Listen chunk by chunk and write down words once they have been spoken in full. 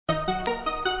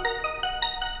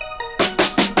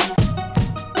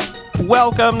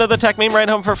Welcome to the Techmeme Ride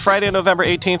Home for Friday, November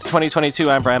 18th, 2022.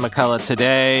 I'm Brian McCullough.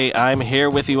 Today, I'm here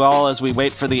with you all as we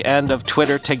wait for the end of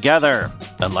Twitter together.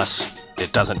 Unless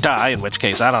it doesn't die, in which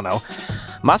case, I don't know.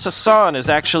 Mastodon is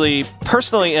actually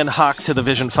personally in hock to the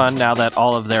Vision Fund now that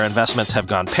all of their investments have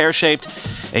gone pear-shaped.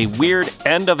 A weird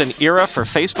end of an era for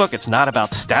Facebook. It's not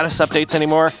about status updates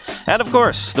anymore. And of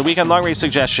course, the weekend Longreads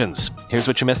suggestions. Here's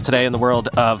what you missed today in the world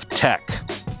of tech.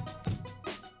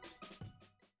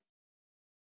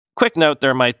 Quick note,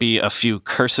 there might be a few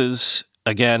curses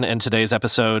again in today's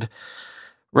episode.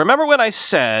 Remember when I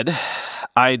said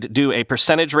I'd do a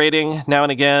percentage rating now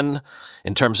and again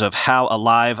in terms of how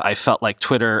alive I felt like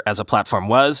Twitter as a platform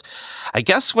was? I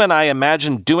guess when I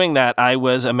imagined doing that, I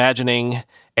was imagining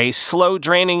a slow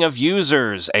draining of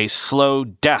users, a slow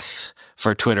death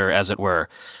for Twitter, as it were.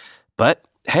 But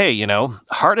hey,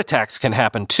 heart attacks can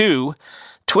happen too.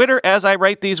 Twitter, as I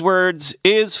write these words,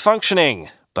 is functioning.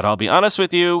 But I'll be honest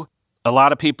with you, a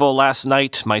lot of people last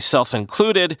night, myself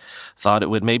included, thought it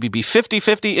would maybe be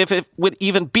 50-50 if it would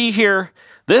even be here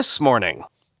this morning.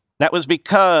 That was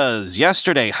because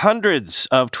yesterday, hundreds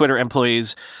of Twitter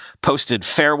employees posted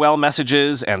farewell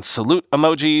messages and salute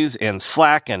emojis in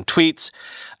Slack and tweets,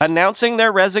 announcing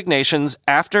their resignations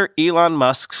after Elon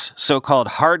Musk's so-called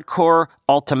hardcore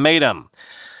ultimatum.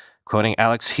 Quoting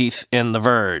Alex Heath in The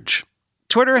Verge.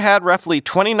 Twitter had roughly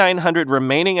 2,900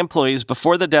 remaining employees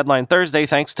before the deadline Thursday,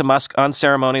 thanks to Musk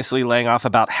unceremoniously laying off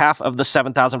about half of the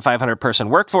 7,500-person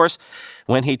workforce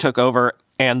when he took over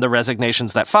and the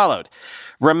resignations that followed.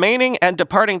 Remaining and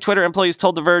departing Twitter employees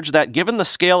told The Verge that given the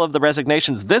scale of the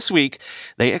resignations this week,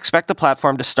 they expect the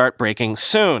platform to start breaking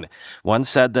soon. One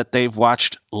said that they've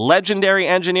watched legendary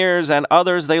engineers and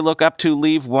others they look up to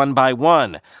leave one by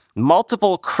one.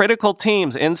 Multiple critical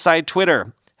teams inside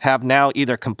Twitter have now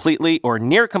either completely or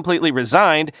near completely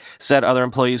resigned, said other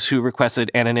employees who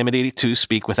requested anonymity to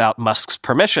speak without Musk's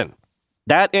permission.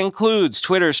 That includes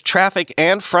Twitter's traffic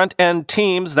and front-end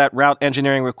teams that route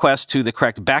engineering requests to the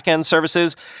correct back-end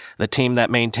services. The team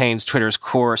that maintains Twitter's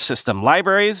core system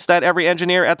libraries that every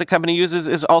engineer at the company uses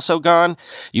is also gone.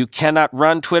 You cannot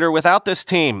run Twitter without this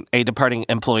team, a departing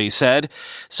employee said.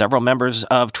 Several members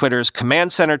of Twitter's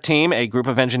command center team, a group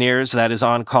of engineers that is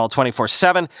on call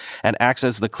 24/7 and acts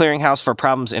as the clearinghouse for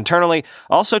problems internally,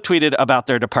 also tweeted about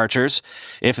their departures.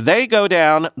 If they go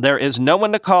down, there is no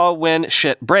one to call when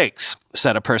shit breaks,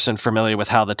 said a person familiar with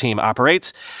how the team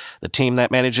operates. The team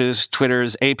that manages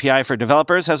Twitter's API for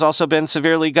developers has also been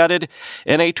severely gutted.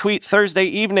 In a tweet Thursday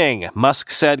evening, Musk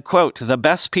said, quote, "The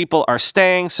best people are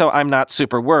staying, so I'm not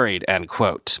super worried," end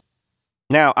quote.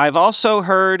 Now, I've also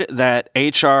heard that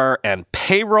HR and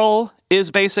payroll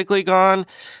is basically gone.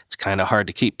 It's kind of hard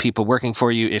to keep people working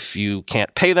for you if you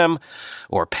can't pay them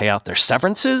or pay out their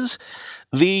severances.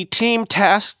 The team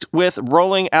tasked with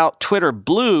rolling out Twitter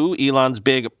Blue, Elon's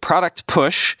big product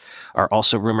push, are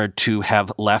also rumored to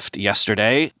have left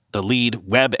yesterday. The lead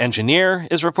web engineer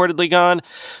is reportedly gone.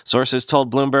 Sources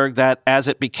told Bloomberg that as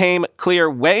it became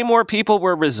clear way more people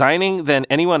were resigning than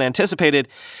anyone anticipated,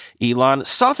 Elon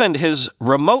softened his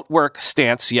remote work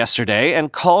stance yesterday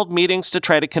and called meetings to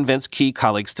try to convince key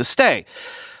colleagues to stay.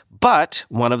 But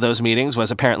one of those meetings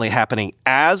was apparently happening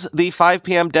as the 5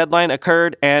 p.m. deadline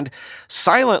occurred, and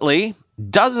silently,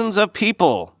 dozens of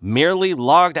people merely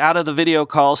logged out of the video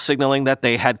call, signaling that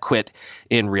they had quit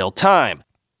in real time.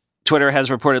 Twitter has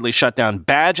reportedly shut down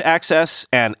badge access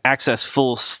and access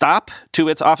full stop to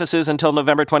its offices until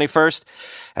November 21st.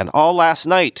 And all last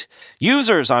night,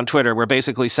 users on Twitter were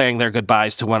basically saying their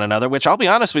goodbyes to one another, which I'll be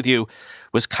honest with you,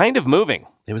 was kind of moving.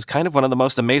 It was kind of one of the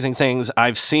most amazing things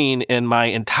I've seen in my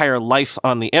entire life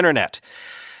on the internet.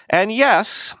 And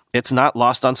yes, it's not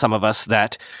lost on some of us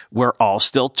that we're all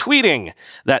still tweeting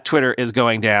that Twitter is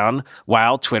going down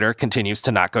while Twitter continues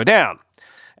to not go down.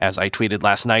 As I tweeted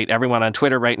last night, everyone on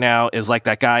Twitter right now is like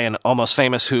that guy in Almost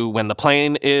Famous who, when the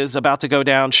plane is about to go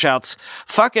down, shouts,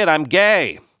 "Fuck it, I'm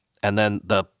gay." And then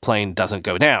the plane doesn't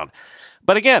go down.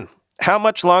 But again, how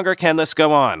much longer can this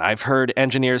go on? I've heard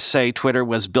engineers say Twitter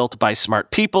was built by smart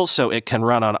people, so it can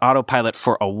run on autopilot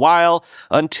for a while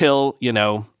until,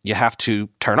 you have to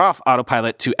turn off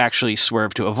autopilot to actually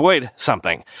swerve to avoid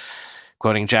something.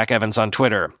 Quoting Jack Evans on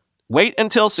Twitter, "Wait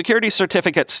until security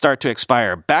certificates start to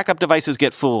expire. Backup devices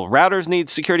get full. Routers need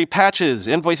security patches.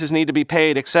 Invoices need to be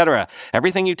paid, etc.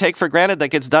 Everything you take for granted that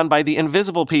gets done by the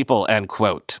invisible people," end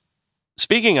quote.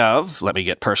 Speaking of, let me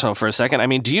get personal for a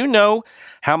second. Do you know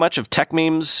how much of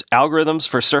Techmeme's algorithms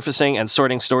for surfacing and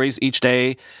sorting stories each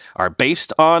day are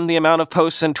based on the amount of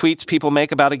posts and tweets people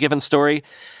make about a given story?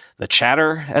 The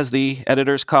chatter, as the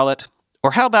editors call it.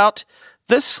 Or how about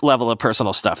this level of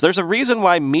personal stuff. There's a reason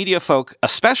why media folk,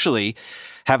 especially,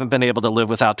 haven't been able to live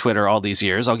without Twitter all these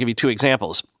years. I'll give you two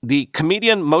examples. The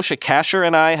comedian Moshe Kasher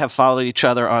and I have followed each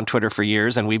other on Twitter for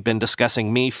years, and we've been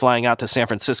discussing me flying out to San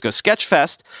Francisco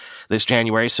Sketchfest this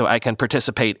January so I can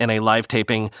participate in a live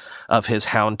taping of his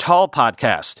Hound Tall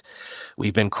podcast.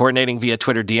 We've been coordinating via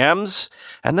Twitter DMs,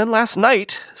 and then last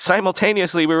night,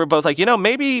 simultaneously, we were both like,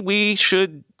 maybe we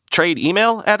should trade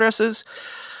email addresses.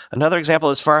 Another example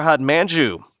is Farhad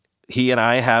Manjoo. He and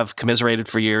I have commiserated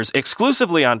for years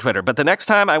exclusively on Twitter, but the next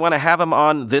time I want to have him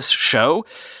on this show,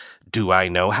 do I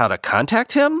know how to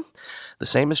contact him? The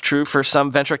same is true for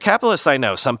some venture capitalists I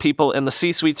know, some people in the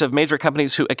C-suites of major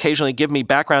companies who occasionally give me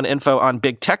background info on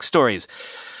big tech stories.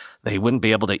 They wouldn't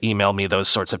be able to email me those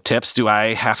sorts of tips. Do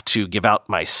I have to give out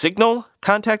my Signal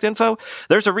contact info?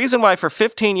 There's a reason why for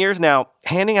 15 years now,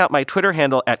 handing out my Twitter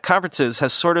handle at conferences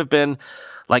has sort of been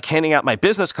like handing out my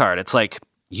business card. It's like,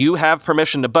 you have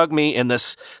permission to bug me in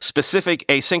this specific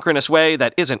asynchronous way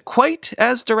that isn't quite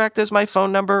as direct as my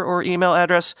phone number or email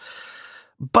address.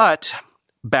 But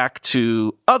back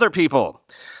to other people,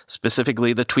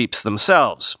 specifically the tweeps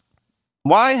themselves.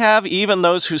 Why have even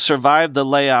those who survived the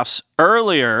layoffs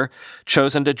earlier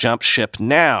chosen to jump ship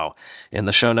now? In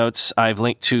the show notes, I've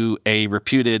linked to a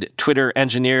reputed Twitter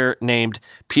engineer named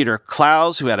Peter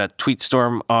Klaus, who had a tweet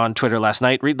storm on Twitter last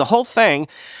night. Read the whole thing,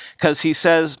 because he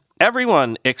says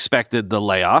everyone expected the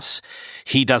layoffs.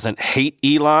 He doesn't hate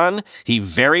Elon. He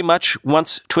very much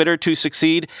wants Twitter to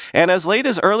succeed. And as late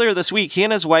as earlier this week, he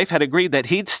and his wife had agreed that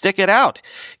he'd stick it out,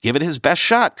 give it his best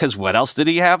shot, because what else did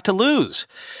he have to lose?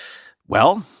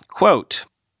 Well, quote,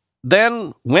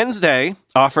 then Wednesday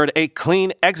offered a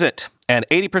clean exit, and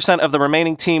 80% of the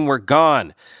remaining team were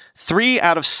gone. 3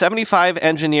 out of 75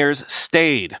 engineers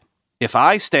stayed. If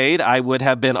I stayed, I would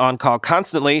have been on call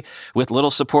constantly with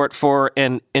little support for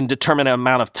an indeterminate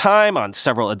amount of time on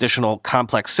several additional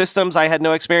complex systems I had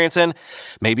no experience in.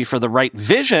 Maybe for the right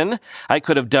vision, I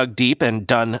could have dug deep and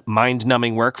done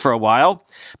mind-numbing work for a while.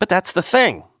 But that's the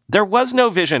thing. There was no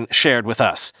vision shared with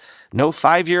us. No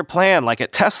 5-year plan like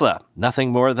at Tesla.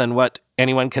 Nothing more than what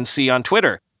anyone can see on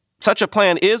Twitter. Such a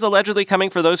plan is allegedly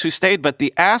coming for those who stayed, but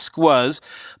the ask was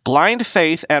blind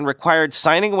faith and required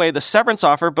signing away the severance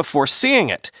offer before seeing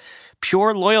it.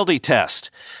 Pure loyalty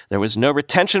test. There was no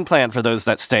retention plan for those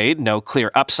that stayed, no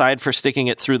clear upside for sticking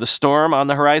it through the storm on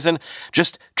the horizon,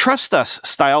 just trust us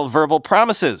style verbal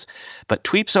promises. But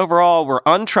tweeps overall were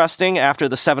untrusting after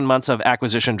the 7 months of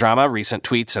acquisition drama, recent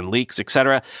tweets and leaks,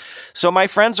 etc. So my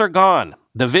friends are gone.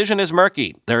 The vision is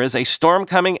murky. There is a storm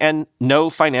coming and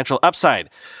no financial upside.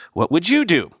 What would you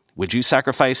do? Would you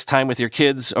sacrifice time with your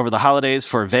kids over the holidays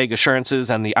for vague assurances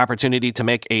and the opportunity to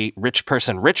make a rich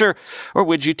person richer, or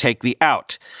would you take the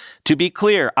out? To be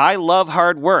clear, I love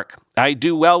hard work. I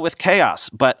do well with chaos,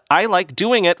 but I like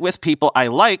doing it with people I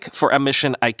like for a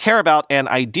mission I care about and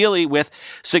ideally with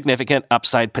significant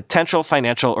upside potential,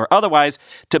 financial or otherwise,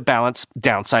 to balance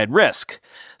downside risk.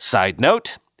 Side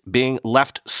note, being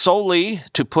left solely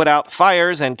to put out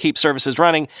fires and keep services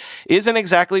running isn't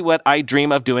exactly what I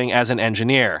dream of doing as an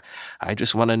engineer. I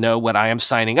just want to know what I am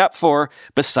signing up for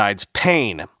besides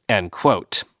pain, end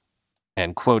quote.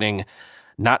 And quoting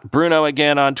not Bruno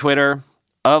again on Twitter,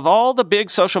 of all the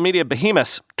big social media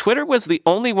behemoths, Twitter was the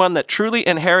only one that truly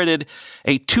inherited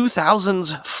a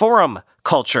 2000s forum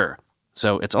culture.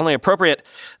 So it's only appropriate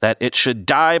that it should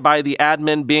die by the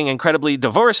admin being incredibly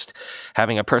divorced,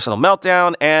 having a personal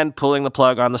meltdown, and pulling the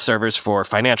plug on the servers for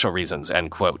financial reasons,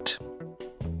 end quote.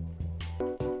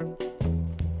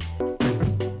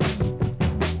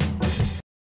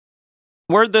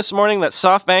 Word this morning that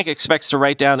SoftBank expects to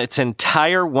write down its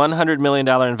entire $100 million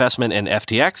investment in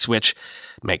FTX, which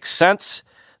makes sense,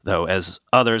 though as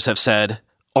others have said,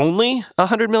 only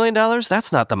 $100 million?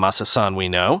 That's not the Masa-san we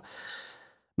know.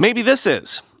 Maybe this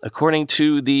is. According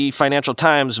to the Financial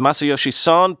Times, Masayoshi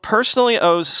Son personally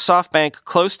owes SoftBank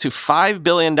close to $5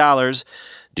 billion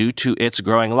due to its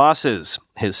growing losses.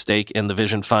 His stake in the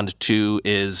Vision Fund 2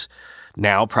 is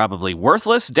now probably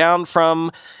worthless, down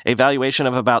from a valuation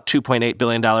of about $2.8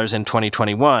 billion in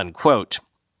 2021. Quote,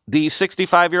 the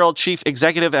 65-year-old chief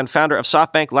executive and founder of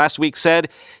SoftBank last week said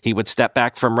he would step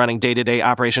back from running day-to-day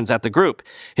operations at the group.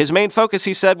 His main focus,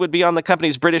 he said, would be on the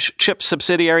company's British chip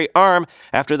subsidiary Arm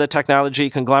after the technology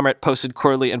conglomerate posted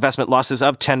quarterly investment losses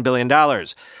of $10 billion.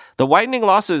 The widening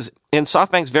losses in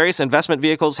SoftBank's various investment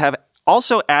vehicles have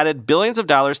also added billions of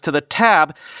dollars to the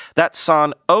tab that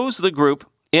Son owes the group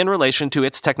in relation to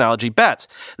its technology bets.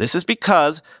 This is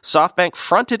because SoftBank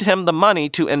fronted him the money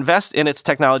to invest in its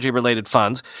technology-related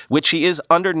funds, which he is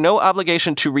under no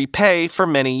obligation to repay for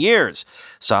many years.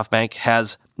 SoftBank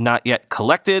has not yet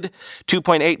collected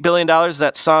 $2.8 billion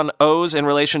that Son owes in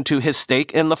relation to his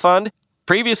stake in the fund.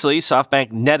 Previously,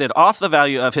 SoftBank netted off the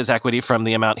value of his equity from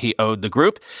the amount he owed the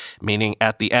group, meaning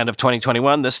at the end of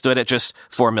 2021, this stood at just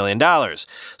 $4 million.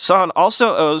 Son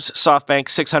also owes SoftBank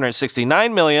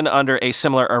 $669 million under a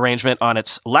similar arrangement on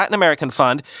its Latin American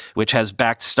fund, which has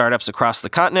backed startups across the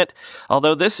continent,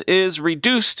 although this is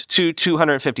reduced to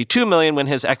 $252 million when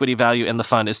his equity value in the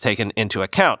fund is taken into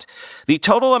account. The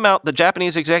total amount the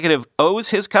Japanese executive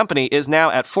owes his company is now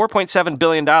at $4.7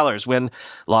 billion when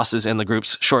losses in the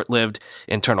group's short-lived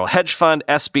internal hedge fund,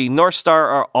 SB Northstar,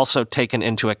 are also taken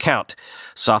into account.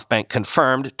 SoftBank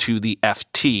confirmed to the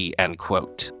FT, end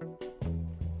quote.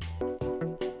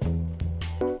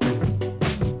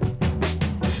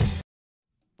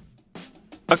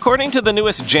 According to the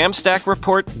newest Jamstack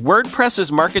report,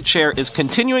 WordPress's market share is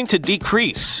continuing to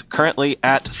decrease, currently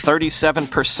at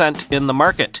 37% in the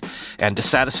market, and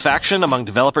dissatisfaction among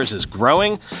developers is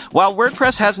growing. While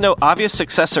WordPress has no obvious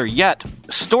successor yet,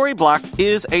 Storyblock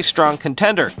is a strong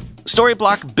contender.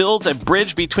 Storyblock builds a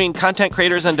bridge between content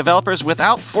creators and developers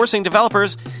without forcing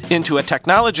developers into a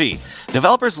technology.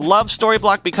 Developers love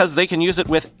Storyblock because they can use it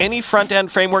with any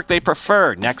front-end framework they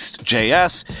prefer.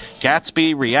 Next.js,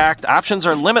 Gatsby, React, options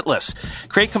are limitless.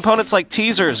 Create components like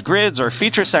teasers, grids, or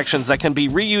feature sections that can be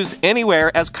reused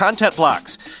anywhere as content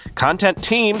blocks. Content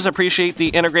teams appreciate the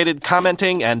integrated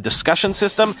commenting and discussion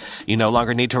system. You no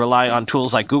longer need to rely on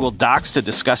tools like Google Docs to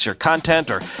discuss your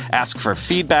content or ask for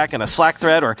feedback in a Slack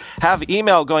thread or have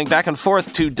email going back and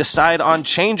forth to decide on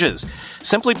changes.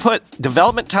 Simply put,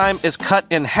 development time is cut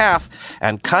in half,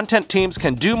 and content teams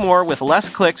can do more with less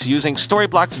clicks using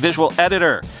Storyblock's visual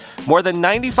editor. More than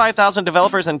 95,000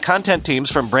 developers and content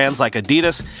teams from brands like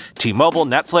Adidas, T-Mobile,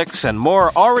 Netflix, and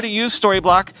more already use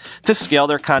Storyblock to scale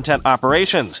their content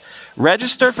operations.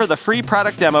 Register for the free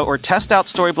product demo or test out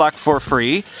Storyblock for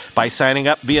free by signing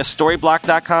up via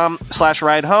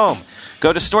storyblock.com/ridehome.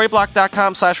 Go to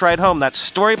storyblock.com/ridehome.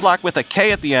 That's Storyblock with a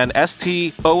K at the end,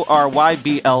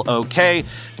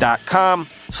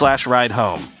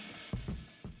 STORYBLOK.com/ridehome.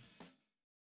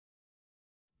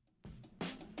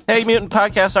 Hey, Mutant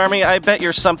Podcast Army, I bet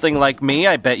you're something like me.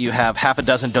 I bet you have half a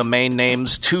dozen domain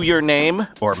names to your name,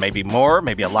 or maybe more,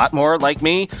 maybe a lot more like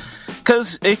me.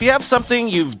 Because if you have something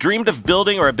you've dreamed of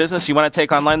building or a business you want to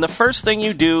take online, the first thing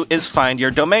you do is find your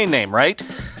domain name, right?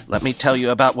 Let me tell you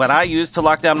about what I use to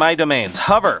lock down my domains.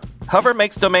 Hover. Hover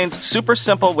makes domains super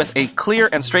simple with a clear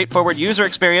and straightforward user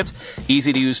experience,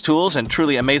 easy-to-use tools, and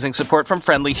truly amazing support from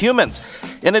friendly humans.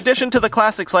 In addition to the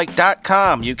classics like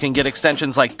 .com, you can get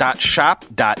extensions like .shop,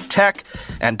 .tech,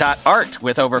 and .art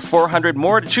with over 400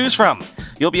 more to choose from.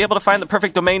 You'll be able to find the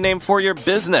perfect domain name for your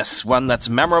business, one that's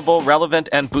memorable, relevant,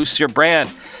 and boosts your brand.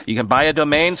 You can buy a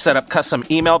domain, set up custom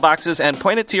email boxes, and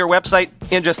point it to your website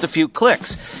in just a few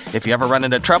clicks. If you ever run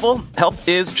into trouble, help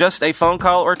is just a phone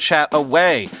call or chat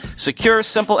away. Secure,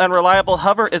 simple, and reliable,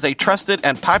 Hover is a trusted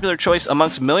and popular choice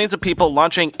amongst millions of people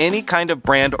launching any kind of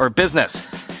brand or business.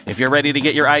 If you're ready to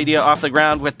get your idea off the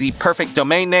ground with the perfect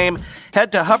domain name,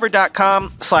 head to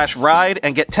hover.com/ride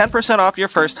and get 10% off your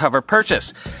first Hover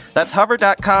purchase. That's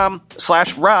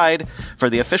hover.com/ride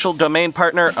for the official domain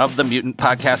partner of the Mutant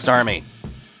Podcast Army.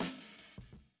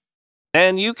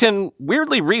 And you can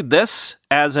weirdly read this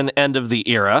as an end of the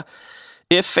era.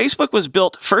 If Facebook was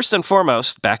built first and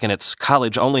foremost, back in its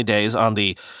college-only days, on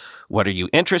the what are you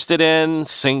interested in,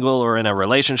 single or in a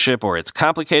relationship, or it's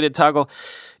complicated toggle,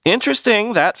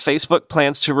 interesting that Facebook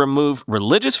plans to remove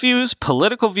religious views,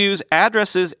 political views,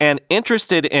 addresses, and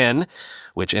interested in,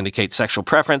 which indicates sexual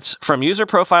preference, from user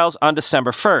profiles on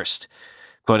December 1st.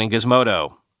 Quoting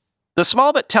Gizmodo, the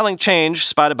small but telling change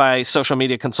spotted by social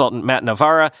media consultant Matt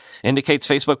Navarra indicates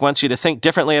Facebook wants you to think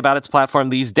differently about its platform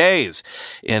these days.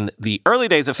 In the early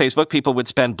days of Facebook, people would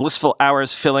spend blissful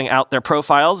hours filling out their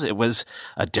profiles. It was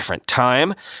a different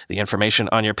time. The information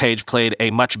on your page played a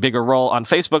much bigger role on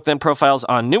Facebook than profiles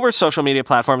on newer social media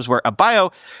platforms where a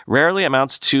bio rarely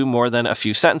amounts to more than a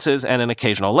few sentences and an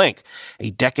occasional link.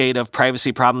 A decade of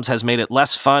privacy problems has made it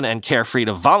less fun and carefree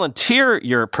to volunteer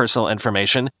your personal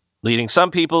information, leading some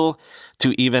people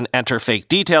to even enter fake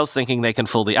details thinking they can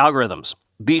fool the algorithms.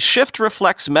 The shift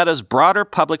reflects Meta's broader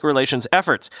public relations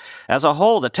efforts. As a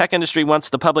whole, the tech industry wants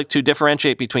the public to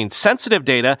differentiate between sensitive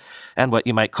data and what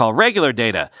you might call regular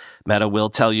data. Meta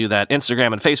will tell you that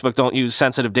Instagram and Facebook don't use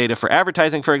sensitive data for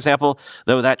advertising, for example,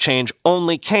 though that change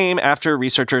only came after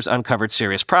researchers uncovered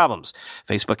serious problems.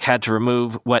 Facebook had to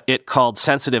remove what it called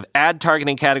sensitive ad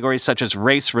targeting categories such as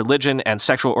race, religion, and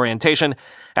sexual orientation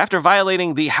after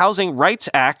violating the Housing Rights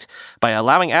Act by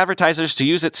allowing advertisers to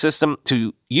use its system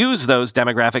to use those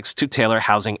demographics to tailor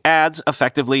housing ads,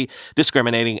 effectively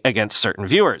discriminating against certain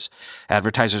viewers.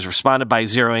 Advertisers responded by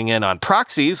zeroing in on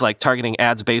proxies, like targeting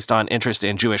ads based on interest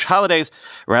in Jewish holidays,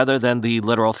 rather than the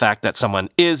literal fact that someone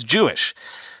is Jewish.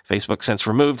 Facebook since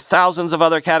removed thousands of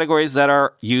other categories that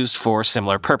are used for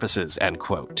similar purposes, end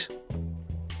quote.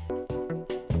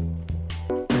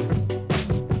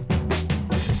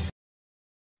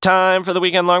 Time for the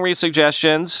weekend long read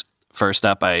suggestions. First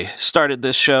up, I started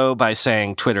this show by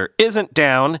saying Twitter isn't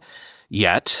down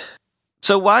yet.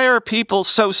 So why are people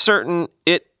so certain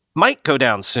it might go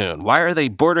down soon? Why are they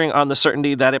bordering on the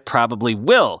certainty that it probably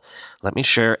will? Let me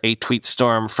share a tweet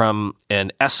storm from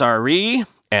an SRE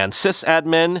and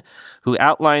sysadmin who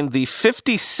outlined the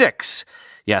 56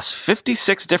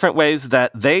 different ways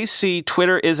that they see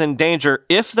Twitter is in danger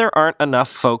if there aren't enough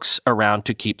folks around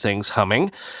to keep things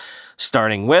humming.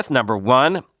 Starting with number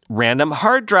 1, random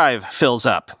hard drive fills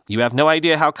up. You have no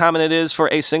idea how common it is for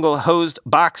a single hosed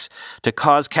box to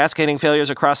cause cascading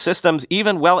failures across systems,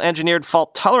 even well-engineered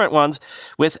fault-tolerant ones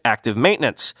with active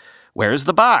maintenance. Where's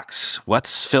the box?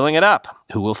 What's filling it up?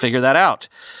 Who will figure that out?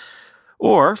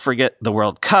 Or forget the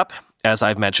World Cup. As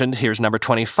I've mentioned, here's number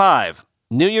 25.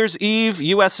 New Year's Eve,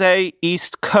 USA,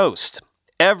 East Coast.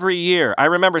 Every year, I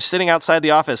remember sitting outside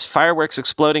the office, fireworks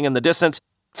exploding in the distance,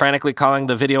 frantically calling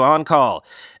the video on-call.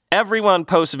 Everyone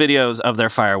posts videos of their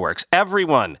fireworks.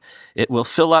 Everyone. It will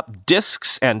fill up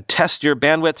disks and test your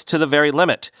bandwidth to the very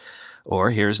limit.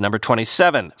 Or here's number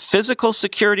 27, physical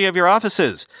security of your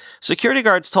offices. Security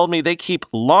guards told me they keep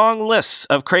long lists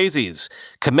of crazies.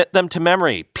 Commit them to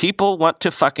memory. People want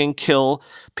to fucking kill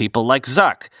people like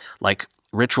Zuck, like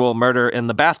ritual murder in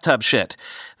the bathtub shit.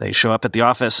 They show up at the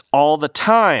office all the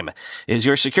time. Is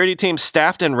your security team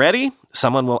staffed and ready?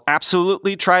 Someone will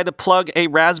absolutely try to plug a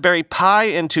Raspberry Pi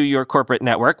into your corporate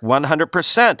network,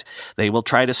 100%. They will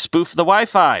try to spoof the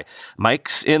Wi-Fi.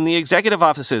 Mics in the executive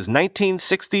offices,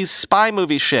 1960s spy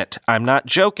movie shit. I'm not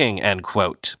joking, end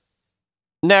quote.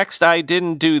 Next, I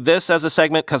didn't do this as a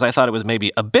segment because I thought it was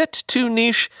maybe a bit too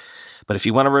niche. But if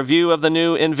you want a review of the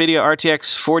new NVIDIA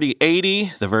RTX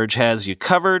 4080, The Verge has you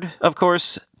covered, of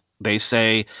course. They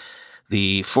say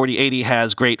the 4080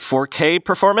 has great 4K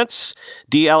performance,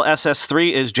 DLSS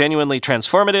 3 is genuinely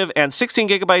transformative, and 16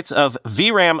 gigabytes of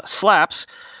VRAM slaps,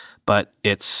 but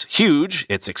it's huge,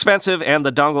 it's expensive, and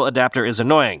the dongle adapter is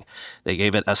annoying. They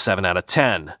gave it a 7 out of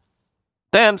 10.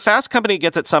 Then Fast Company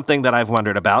gets at something that I've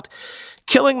wondered about.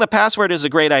 Killing the password is a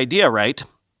great idea, right?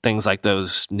 Things like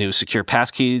those new secure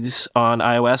passkeys on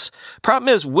iOS. Problem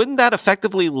is, wouldn't that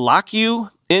effectively lock you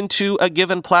into a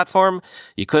given platform?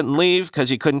 You couldn't leave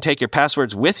because you couldn't take your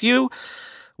passwords with you?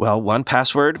 Well,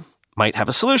 1Password might have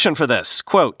a solution for this.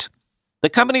 Quote, the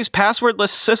company's passwordless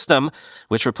system,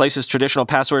 which replaces traditional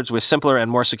passwords with simpler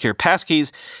and more secure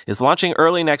passkeys, is launching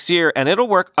early next year, and it'll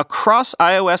work across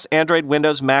iOS, Android,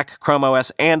 Windows, Mac, Chrome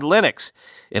OS, and Linux.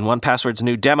 In 1Password's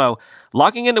new demo,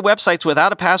 logging into websites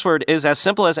without a password is as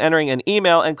simple as entering an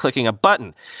email and clicking a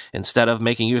button. Instead of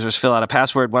making users fill out a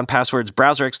password, 1Password's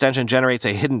browser extension generates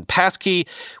a hidden passkey,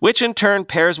 which in turn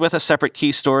pairs with a separate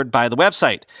key stored by the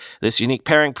website. This unique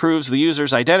pairing proves the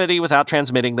user's identity without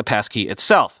transmitting the passkey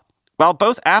itself. While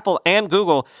both Apple and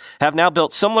Google have now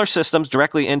built similar systems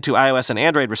directly into iOS and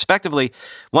Android, respectively,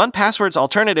 1Password's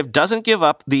alternative doesn't give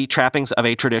up the trappings of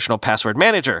a traditional password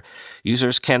manager.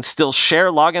 Users can still share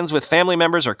logins with family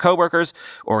members or coworkers,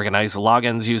 organize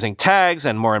logins using tags,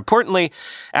 and more importantly,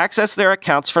 access their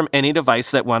accounts from any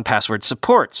device that 1Password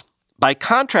supports. By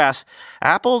contrast,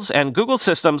 Apple's and Google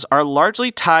systems are largely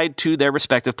tied to their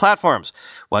respective platforms.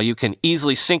 While you can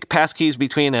easily sync passkeys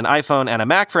between an iPhone and a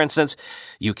Mac, for instance,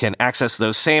 you can access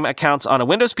those same accounts on a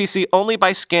Windows PC only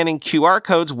by scanning QR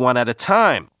codes one at a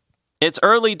time. It's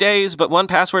early days, but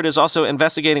 1Password is also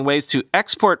investigating ways to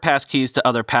export passkeys to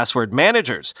other password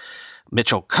managers.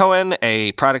 Mitchell Cohen,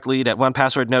 a product lead at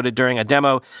 1Password, noted during a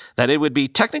demo that it would be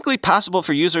technically possible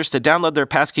for users to download their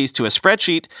passkeys to a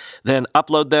spreadsheet, then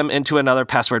upload them into another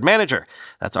password manager.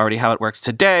 That's already how it works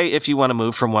today if you want to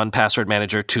move from one password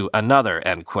manager to another,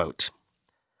 end quote.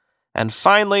 And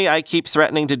finally, I keep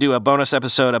threatening to do a bonus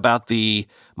episode about the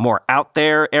more out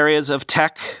there areas of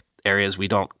tech. areas we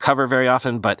don't cover very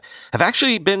often, but have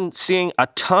actually been seeing a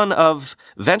ton of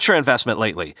venture investment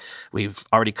lately. We've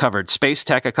already covered space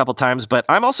tech a couple times, but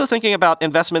I'm also thinking about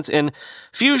investments in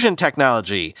fusion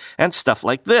technology and stuff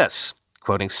like this.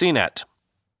 Quoting CNET,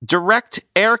 direct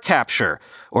air capture,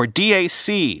 or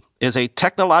DAC, is a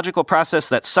technological process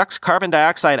that sucks carbon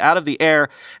dioxide out of the air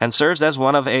and serves as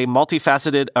one of a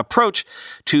multifaceted approach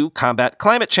to combat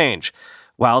climate change.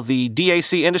 While the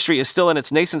DAC industry is still in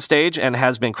its nascent stage and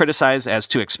has been criticized as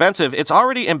too expensive, it's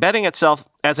already embedding itself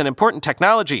as an important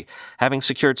technology, having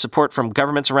secured support from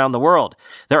governments around the world.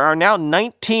 There are now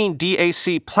 19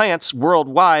 DAC plants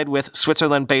worldwide, with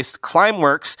Switzerland-based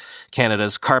Climeworks,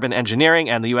 Canada's Carbon Engineering,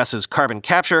 and the US's Carbon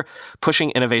Capture pushing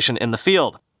innovation in the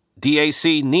field.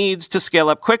 DAC needs to scale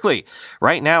up quickly.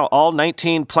 Right now, all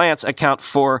 19 plants account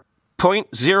for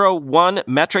 0.01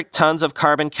 metric tons of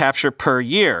carbon capture per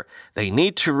year. They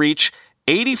need to reach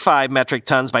 85 metric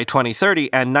tons by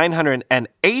 2030 and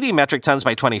 980 metric tons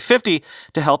by 2050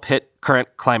 to help hit current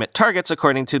climate targets,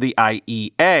 according to the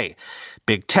IEA.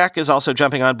 Big tech is also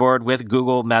jumping on board, with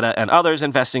Google, Meta, and others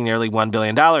investing nearly $1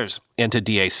 billion into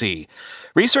DAC.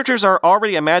 Researchers are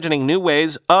already imagining new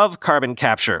ways of carbon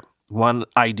capture. One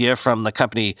idea from the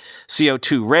company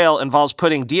CO2 Rail involves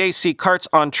putting DAC carts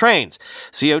on trains.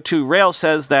 CO2 Rail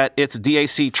says that its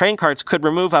DAC train carts could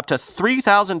remove up to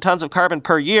 3,000 tons of carbon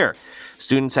per year.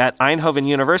 Students at Eindhoven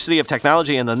University of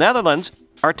Technology in the Netherlands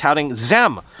are touting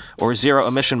ZEM, or Zero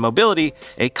Emission Mobility,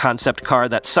 a concept car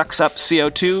that sucks up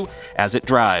CO2 as it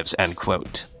drives, end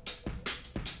quote.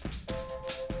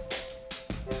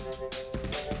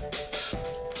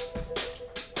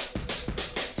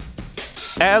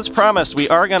 As promised, we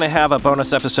are going to have a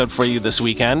bonus episode for you this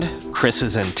weekend. Chris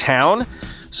is in town,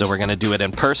 so we're going to do it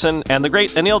in person. And the great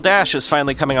Anil Dash is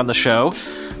finally coming on the show.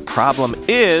 Problem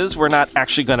is, we're not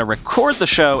actually going to record the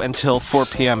show until 4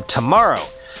 p.m. tomorrow.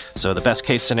 So the best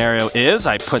case scenario is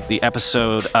I put the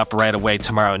episode up right away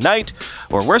tomorrow night,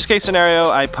 or worst case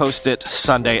scenario, I post it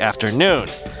Sunday afternoon.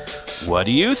 What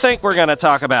do you think we're going to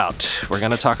talk about? We're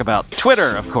going to talk about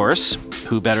Twitter, of course.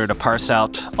 Who better to parse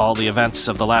out all the events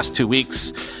of the last 2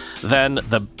 weeks than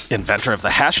the inventor of the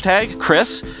hashtag,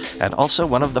 Chris, and also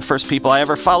one of the first people I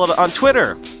ever followed on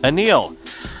Twitter, Anil.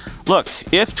 Look,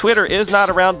 if Twitter is not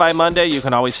around by Monday, you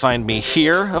can always find me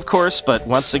here, of course, but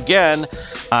once again,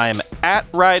 I'm at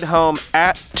RideHome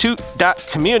at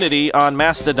toot.community on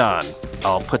Mastodon.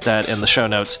 I'll put that in the show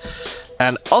notes.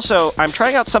 And also, I'm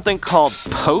trying out something called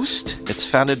Post. It's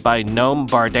founded by Noam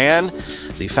Bardan,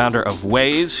 the founder of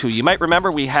Waze, who you might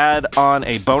remember we had on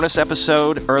a bonus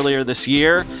episode earlier this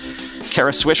year.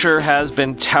 Kara Swisher has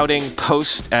been touting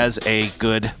Post as a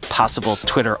good possible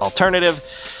Twitter alternative.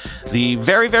 The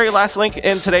very, very last link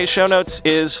in today's show notes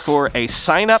is for a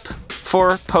sign-up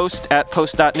for Post at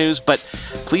post.news, but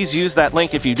please use that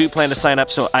link if you do plan to sign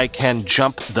up so I can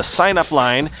jump the sign-up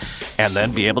line and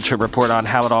then be able to report on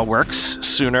how it all works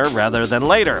sooner rather than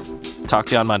later. Talk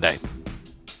to you on Monday.